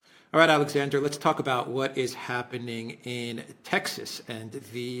All right, Alexander, let's talk about what is happening in Texas and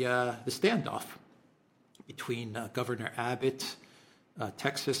the standoff between Governor Abbott,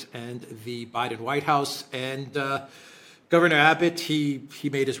 Texas, and the Biden White House. And Governor Abbott, he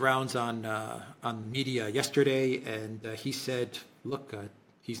made his rounds on media yesterday, and he said, look,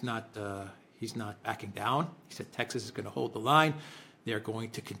 he's not backing down. He said Texas is going to hold the line. They're going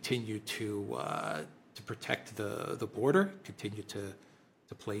to continue to protect the border, continue to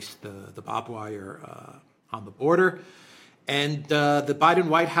place the barbed wire on the border. And the Biden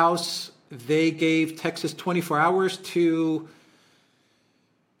White House, they gave Texas 24 hours to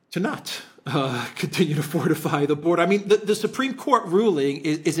not continue to fortify the border. I mean, the Supreme Court ruling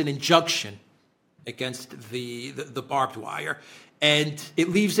is an injunction against the barbed wire. And it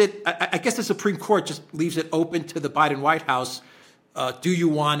leaves it, I guess the Supreme Court just leaves it open to the Biden White House. Do you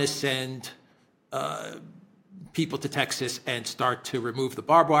want to send people to Texas and start to remove the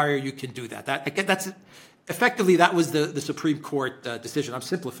barbed wire? You can do that. That's effectively, that was the Supreme Court decision. I'm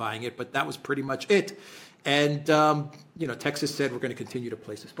simplifying it, but that was pretty much it. And, Texas said we're going to continue to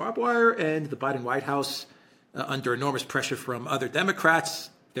place this barbed wire, and the Biden White House, under enormous pressure from other Democrats,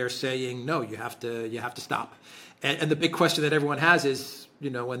 they're saying, no, you have to stop. And the big question that everyone has is,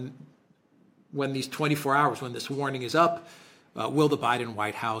 when these 24 hours, when this warning is up, will the Biden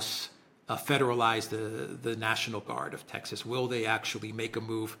White House federalize the National Guard of Texas? Will they actually make a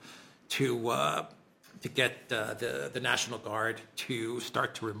move to get the National Guard to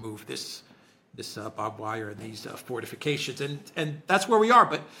start to remove this barbed wire and these fortifications? And that's where we are.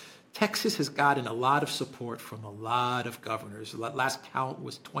 But Texas has gotten a lot of support from a lot of governors. Last count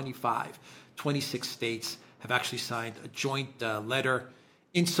was 25. 26 states have actually signed a joint letter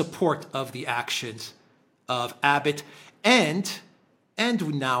in support of the actions of Abbott. And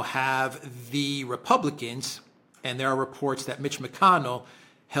we now have the Republicans, and there are reports that Mitch McConnell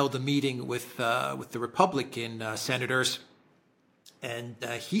held a meeting with the Republican senators, and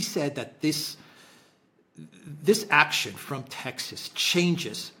he said that this action from Texas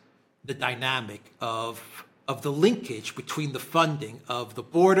changes the dynamic of the linkage between the funding of the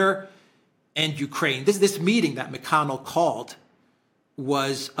border and Ukraine. This meeting that McConnell called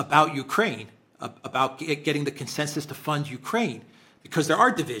was about Ukraine, about getting the consensus to fund Ukraine, because there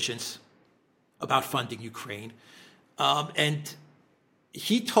are divisions about funding Ukraine. And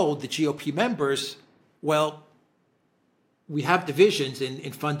he told the GOP members, well, we have divisions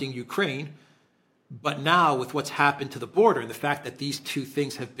in funding Ukraine, but now with what's happened to the border and the fact that these two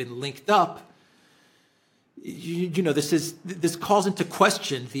things have been linked up, this calls into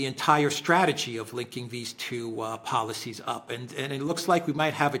question the entire strategy of linking these two policies up, and it looks like we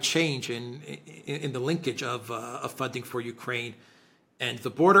might have a change in the linkage of funding for Ukraine and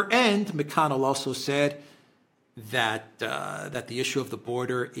the border. And McConnell also said that the issue of the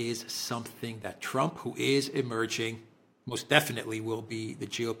border is something that Trump, who is emerging, most definitely will be the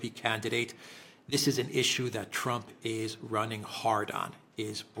GOP candidate. This is an issue that Trump is running hard on,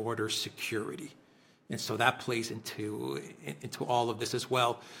 is border security. And so that plays into all of this as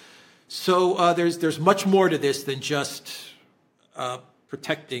well. So there's much more to this than just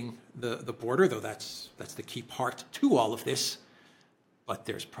protecting the border, though that's the key part to all of this. But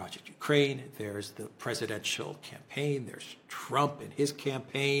there's Project Ukraine, there's the presidential campaign, there's Trump and his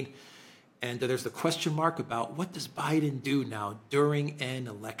campaign, and there's the question mark about what does Biden do now during an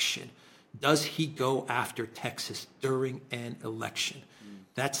election? Does he go after Texas during an election?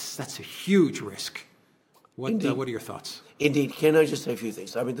 That's a huge risk. What are your thoughts? Indeed. Can I just say a few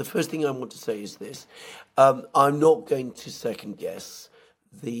things? I mean, the first thing I want to say is this. I'm not going to second guess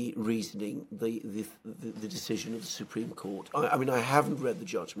the reasoning, the decision of the Supreme Court. I mean, I haven't read the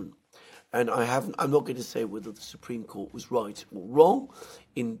judgment, and I'm not going to say whether the Supreme Court was right or wrong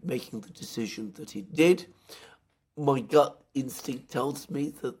in making the decision that it did. My gut instinct tells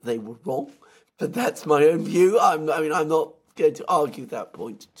me that they were wrong, but that's my own view. I'm not going to argue that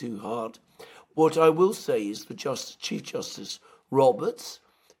point too hard. What I will say is that Chief Justice Roberts,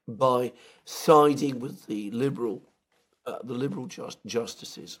 by siding with the liberal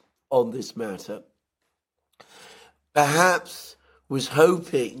justices on this matter, perhaps was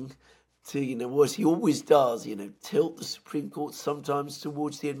hoping to, what he always does, tilt the Supreme Court sometimes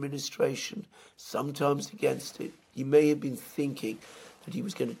towards the administration, sometimes against it. He may have been thinking that he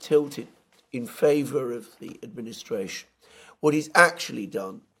was going to tilt it in favor of the administration. What he's actually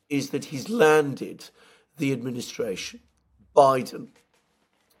done is that he's landed the administration, Biden,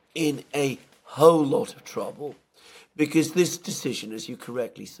 in a whole lot of trouble, because this decision, as you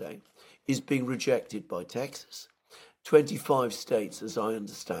correctly say, is being rejected by Texas. 25 states, as I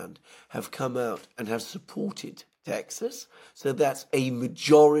understand, have come out and have supported Texas. So that's a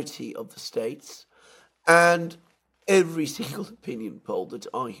majority of the states. And every single opinion poll that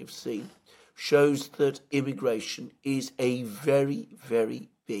I have seen shows that immigration is a very, very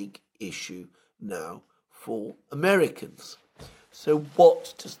big issue now for Americans. So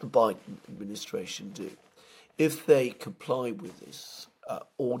what does the Biden administration do? If they comply with this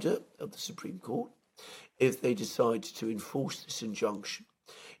order of the Supreme Court, if they decide to enforce this injunction,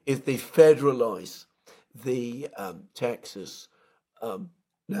 if they federalize the Texas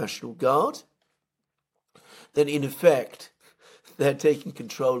National Guard, then in effect they're taking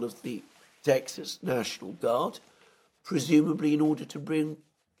control of the Texas National Guard, presumably in order to bring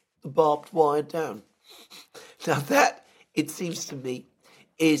the barbed wire down. Now that, it seems to me,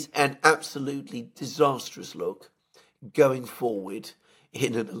 is an absolutely disastrous look going forward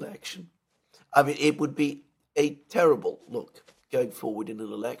in an election. I mean, it would be a terrible look going forward in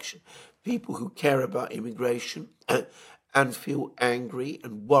an election. People who care about immigration and feel angry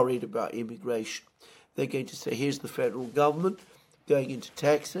and worried about immigration, they're going to say, here's the federal government going into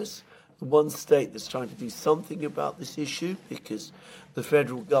Texas, the one state that's trying to do something about this issue because the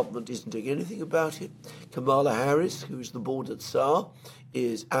federal government isn't doing anything about it. Kamala Harris, who is the border czar,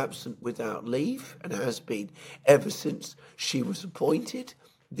 is absent without leave and has been ever since she was appointed.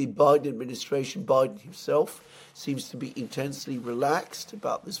 The Biden administration, Biden himself, seems to be intensely relaxed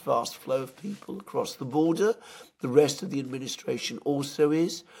about this vast flow of people across the border. The rest of the administration also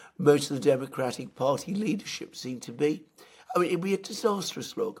is. Most of the Democratic Party leadership seem to be. I mean, it'd be a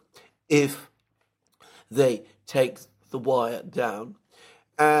disastrous look if they take the wire down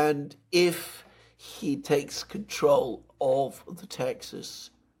and if he takes control of the Texas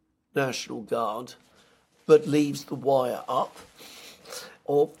National Guard but leaves the wire up,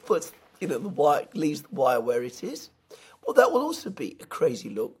 or puts, the wire, leaves the wire where it is. Well, that will also be a crazy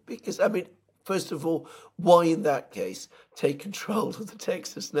look because, I mean, first of all, why in that case take control of the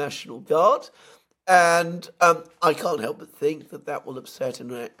Texas National Guard? And I can't help but think that that will upset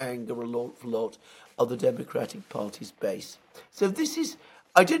and anger a lot of the Democratic Party's base. So this is,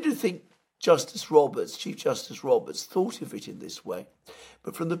 I didn't think Chief Justice Roberts thought of it in this way,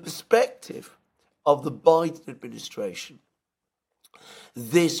 but from the perspective of the Biden administration,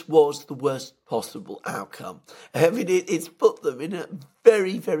 this was the worst possible outcome. I mean, it's put them in a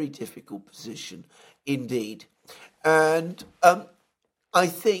very, very difficult position indeed. And I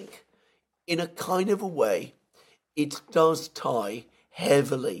think in a kind of a way, it does tie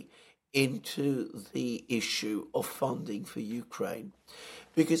heavily into the issue of funding for Ukraine.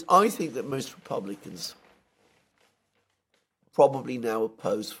 Because I think that most Republicans probably now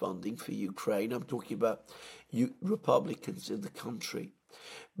oppose funding for Ukraine. I'm talking about Republicans in the country.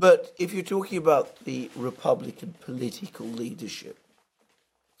 But if you're talking about the Republican political leadership,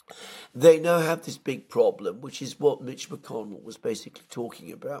 they now have this big problem, which is what Mitch McConnell was basically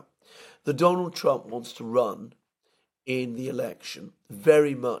talking about. That Donald Trump wants to run in the election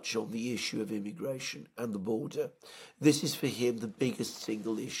very much on the issue of immigration and the border. This is for him the biggest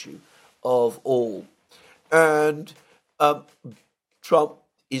single issue of all. And Trump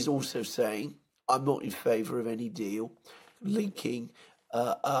is also saying, I'm not in favour of any deal linking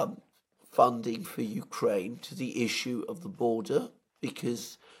funding for Ukraine to the issue of the border,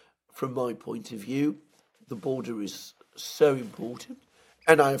 because from my point of view, the border is so important.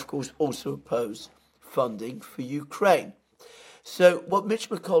 And I, of course, also oppose funding for Ukraine. So what Mitch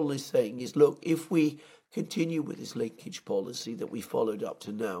McConnell is saying is, look, if we continue with this linkage policy that we followed up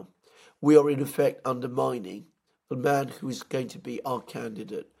to now, we are in effect undermining the man who is going to be our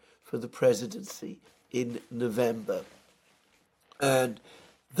candidate for the presidency in November. And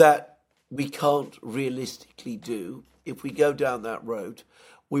that we can't realistically do. If we go down that road,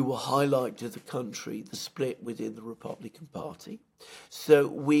 we will highlight to the country the split within the Republican Party. So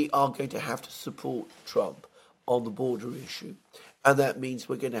we are going to have to support Trump on the border issue. And that means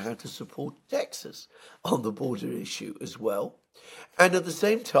we're going to have to support Texas on the border issue as well. And at the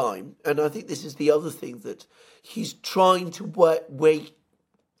same time, and I think this is the other thing that he's trying to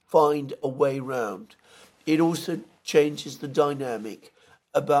find a way around, it also changes the dynamic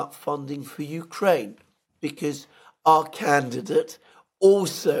about funding for Ukraine, because our candidate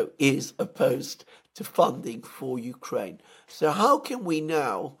also is opposed to funding for Ukraine. So how can we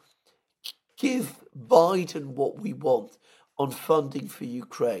now give Biden what we want on funding for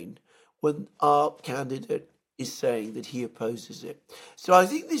Ukraine when our candidate is saying that he opposes it? So I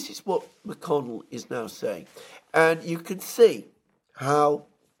think this is what McConnell is now saying. And you can see how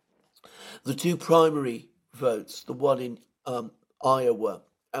the two primary votes, the one in Iowa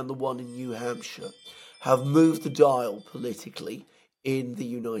and the one in New Hampshire, have moved the dial politically in the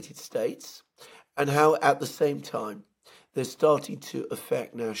United States. and how at the same time they're starting to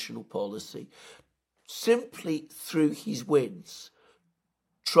affect national policy. Simply through his wins,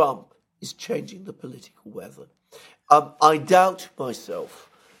 Trump is changing the political weather. I doubt myself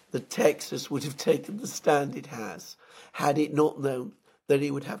that Texas would have taken the stand it has had it not known that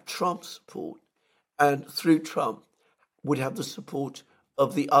it would have Trump's support, and through Trump would have the support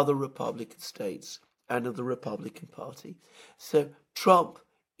of the other Republican states and of the Republican Party. So Trump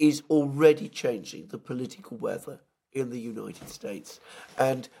is already changing the political weather in the United States.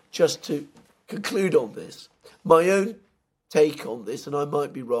 And just to conclude on this, my own take on this, and I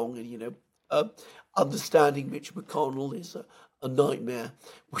might be wrong, and understanding Mitch McConnell is a nightmare,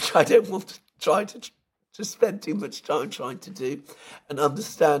 which I don't want to try to spend too much time trying to do, and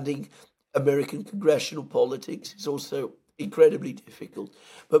understanding American congressional politics is also incredibly difficult.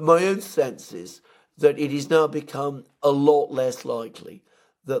 But my own sense is that it has now become a lot less likely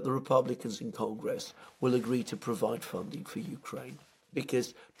that the Republicans in Congress will agree to provide funding for Ukraine,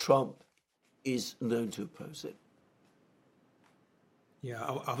 because Trump is known to oppose it.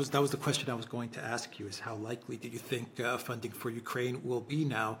 Yeah, that was the question I was going to ask you, is how likely do you think funding for Ukraine will be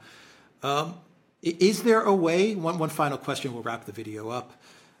now? Is there a way, one final question, we'll wrap the video up.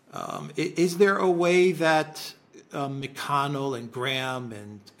 Is there a way that McConnell and Graham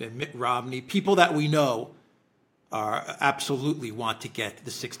and Mitt Romney, people that we know are absolutely want to get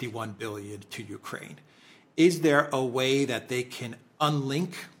the $61 billion to Ukraine, is there a way that they can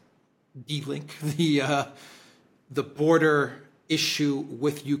delink the border issue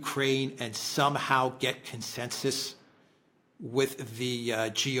with Ukraine and somehow get consensus with the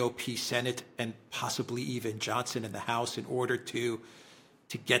GOP Senate and possibly even Johnson in the House in order to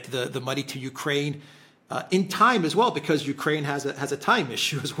get the money to Ukraine in time as well, because Ukraine has a time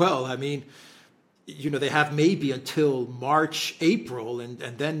issue as well. I mean, they have maybe until March, April,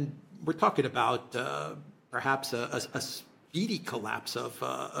 and then we're talking about perhaps a speedy collapse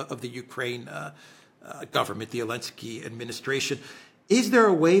of the Ukraine government, the Zelensky administration. Is there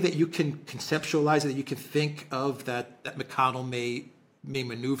a way that you can conceptualize, that you can think of, that McConnell may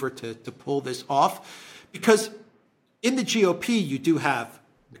maneuver to pull this off? Because in the GOP, you do have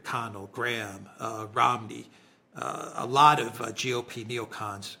McConnell, Graham, Romney, a lot of GOP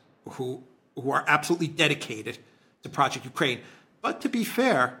neocons who are absolutely dedicated to Project Ukraine. But to be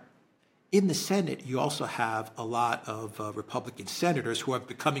fair, in the Senate, you also have a lot of Republican senators who are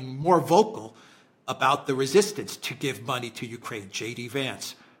becoming more vocal about the resistance to give money to Ukraine. J.D.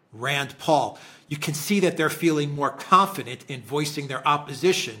 Vance, Rand Paul. You can see that they're feeling more confident in voicing their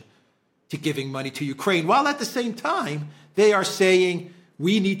opposition to giving money to Ukraine, while at the same time, they are saying,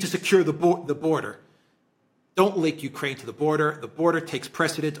 we need to secure the border. Don't link Ukraine to the border. The border takes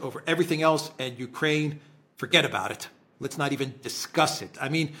precedent over everything else, and Ukraine, forget about it. Let's not even discuss it. I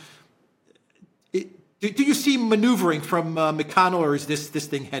mean, do you see maneuvering from McConnell, or is this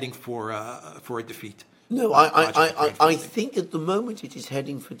thing heading for a defeat? No, I think at the moment it is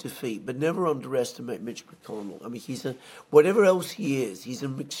heading for defeat, but never underestimate Mitch McConnell. I mean, whatever else he is, he's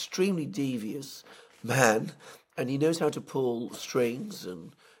an extremely devious man, and he knows how to pull strings.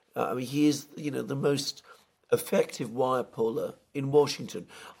 And he is, the most effective wire puller in Washington.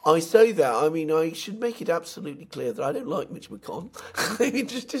 I say that, I should make it absolutely clear that I don't like Mitch McConnell.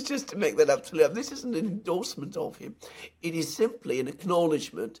 just to make that absolutely, this isn't an endorsement of him. It is simply an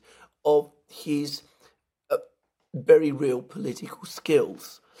acknowledgement of his very real political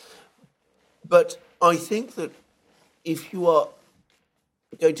skills. But I think that if you are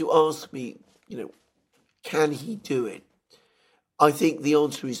going to ask me, can he do it? I think the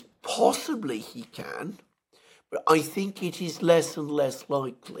answer is possibly he can. But I think it is less and less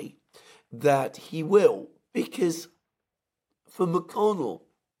likely that he will, because for McConnell,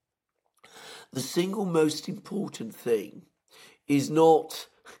 the single most important thing is not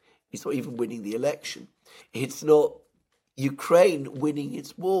even winning the election. It's not Ukraine winning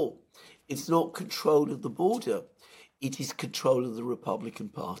its war. It's not control of the border. It is control of the Republican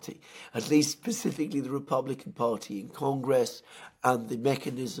Party, at least specifically the Republican Party in Congress and the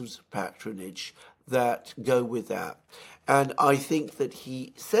mechanisms of patronage that go with that. And I think that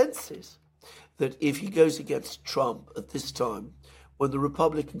he senses that if he goes against Trump at this time, when the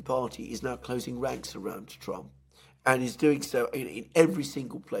Republican Party is now closing ranks around Trump and is doing so in every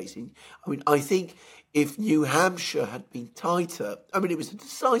single place. I think if New Hampshire had been tighter, it was a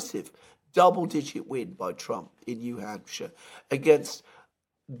decisive double-digit win by Trump in New Hampshire against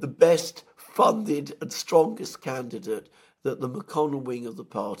the best funded and strongest candidate that the McConnell wing of the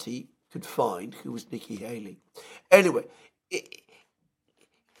party could find, who was Nikki Haley. Anyway,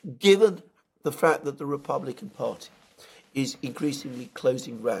 given the fact that the Republican Party is increasingly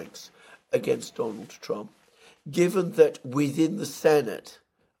closing ranks against Donald Trump, given that within the Senate,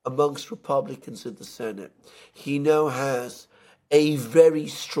 amongst Republicans in the Senate, he now has a very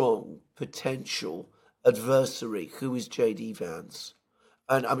strong potential adversary, who is J.D. Vance.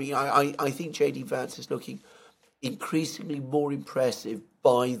 And I mean, I think J.D. Vance is looking increasingly more impressive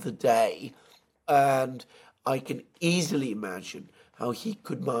by the day. And I can easily imagine how he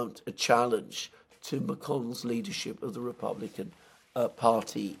could mount a challenge to McConnell's leadership of the Republican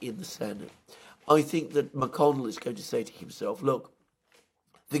Party in the Senate. I think that McConnell is going to say to himself, look,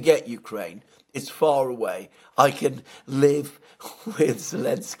 forget Ukraine. It's far away. I can live with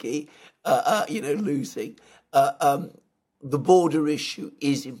Zelensky, losing. The border issue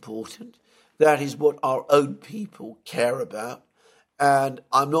is important. That is what our own people care about. And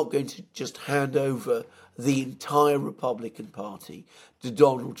I'm not going to just hand over the entire Republican Party to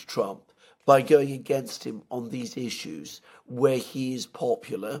Donald Trump by going against him on these issues where he is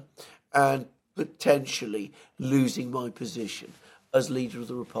popular and potentially losing my position as leader of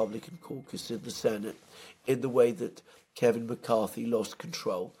the Republican caucus in the Senate in the way that Kevin McCarthy lost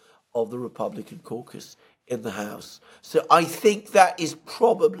control of the Republican caucus in the House. So I think that is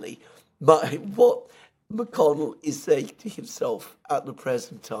probably what McConnell is saying to himself at the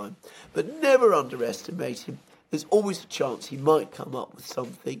present time. But never underestimate him. There's always a chance he might come up with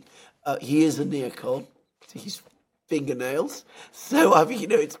something. He is a neocon to his fingernails. So, I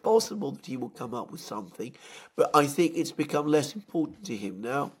mean, it's possible that he will come up with something. But I think it's become less important to him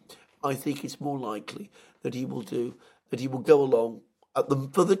now. I think it's more likely that he will go along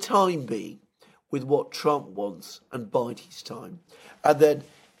for the time being with what Trump wants and bide his time. And then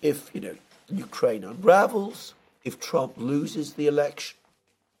if, Ukraine unravels, if Trump loses the election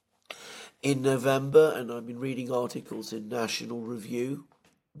in November, and I've been reading articles in National Review,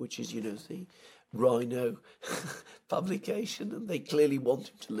 which is, the Rhino publication, and they clearly want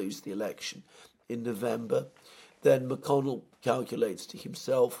him to lose the election in November, then McConnell calculates to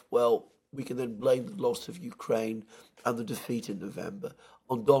himself, well, we can then blame the loss of Ukraine and the defeat in November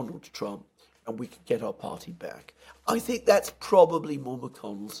on Donald Trump, and we can get our party back. I think that's probably more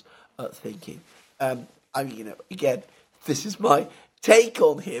McConnell's thinking. Again, this is my take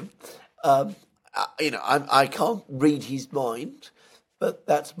on him. I can't read his mind, but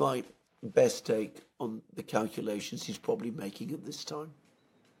that's my best take on the calculations he's probably making at this time.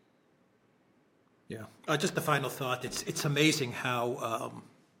 Yeah. Just a final thought. It's amazing how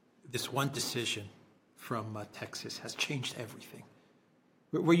this one decision from Texas has changed everything.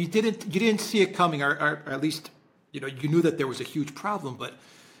 Where you didn't see it coming, or at least you knew that there was a huge problem, but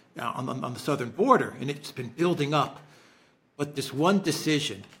on the southern border, and it's been building up. But this one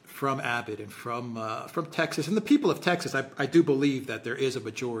decision from Abbott and from Texas, and the people of Texas, I do believe that there is a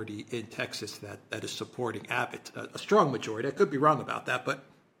majority in Texas that is supporting Abbott, a strong majority. I could be wrong about that, but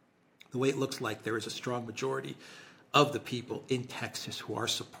the way it looks like, there is a strong majority of the people in Texas who are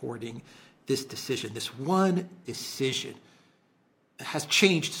supporting this decision. This one decision has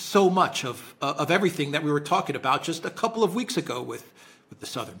changed so much of everything that we were talking about just a couple of weeks ago with the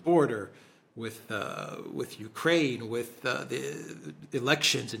southern border, with Ukraine, with the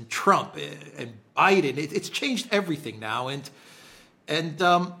elections and Trump and Biden. It's changed everything now, and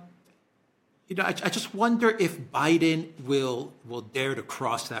I just wonder if Biden will dare to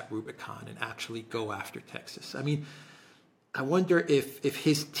cross that Rubicon and actually go after Texas. I mean, I wonder if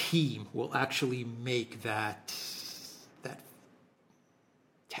his team will actually make that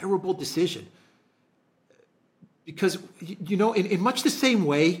terrible decision. Because, in much the same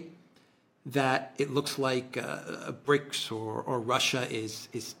way that it looks like BRICS or Russia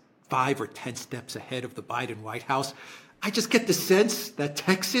is 5 or 10 steps ahead of the Biden White House, I just get the sense that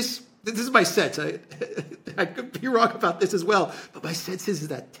Texas, this is my sense, I could be wrong about this as well, but my sense is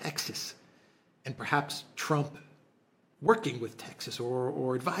that Texas, and perhaps Trump working with Texas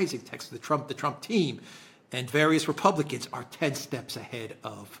or advising Texas, the Trump team, and various Republicans are 10 steps ahead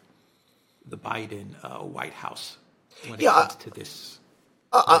of the Biden White House when it comes to this.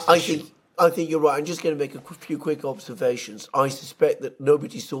 I think you're right. I'm just going to make a few quick observations. I suspect that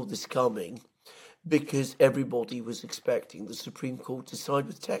nobody saw this coming because everybody was expecting the Supreme Court to side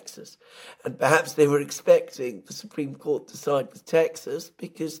with Texas. And perhaps they were expecting the Supreme Court to side with Texas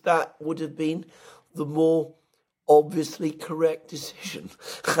because that would have been the more obviously correct decision.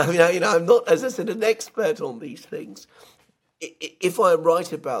 I mean, I'm not, as I said, an expert on these things. If I'm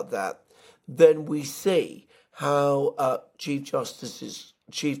right about that, then we see how Chief Justice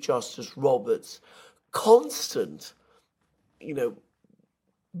Roberts' constant,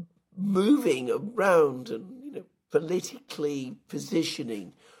 moving around and politically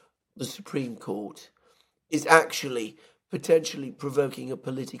positioning the Supreme Court is actually potentially provoking a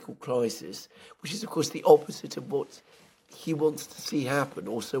political crisis, which is, of course, the opposite of what he wants to see happen,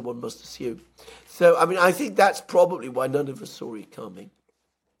 or so one must assume. So, I mean, I think that's probably why none of us saw it coming.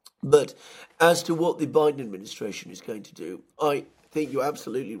 But as to what the Biden administration is going to do, I think you're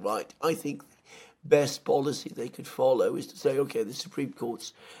absolutely right. I think best policy they could follow is to say, okay, the Supreme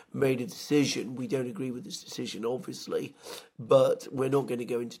Court's made a decision. We don't agree with this decision, obviously, but we're not going to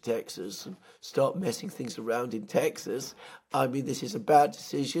go into Texas and start messing things around in Texas. I mean, this is a bad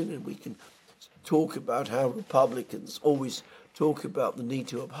decision, and we can talk about how Republicans always talk about the need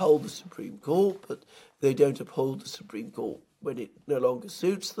to uphold the Supreme Court, but they don't uphold the Supreme Court when it no longer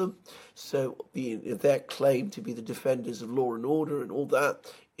suits them. So their claim to be the defenders of law and order and all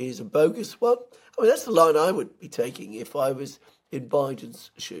that is a bogus one. I mean, that's the line I would be taking if I was in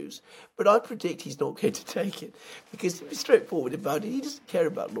Biden's shoes. But I predict he's not going to take it, because to be straightforward about it, he doesn't care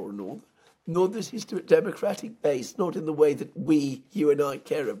about law and order, nor does his democratic base, not in the way that you and I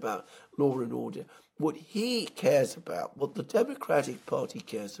care about law and order. What he cares about, what the Democratic Party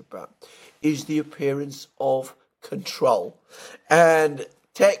cares about, is the appearance of control. And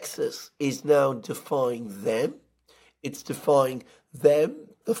Texas is now defying them. It's defying them,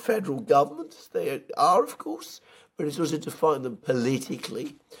 the federal government. They are, of course, but it's also defying them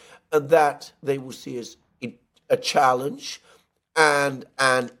politically. And that they will see as a challenge, and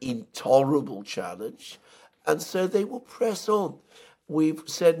an intolerable challenge. And so they will press on. We've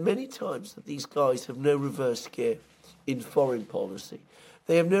said many times that these guys have no reverse gear in foreign policy.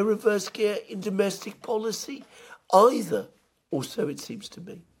 They have no reverse gear in domestic policy either, or so it seems to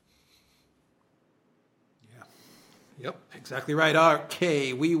me. Yeah. Yep, exactly right.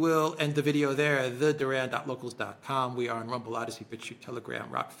 Okay, we will end the video there. TheDuran.locals.com. We are on Rumble, Odyssey, BitChute, Telegram,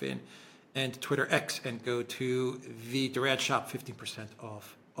 Rockfin, and Twitter X, and go to the Duran Shop, 15%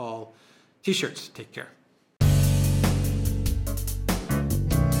 off all t-shirts. Take care.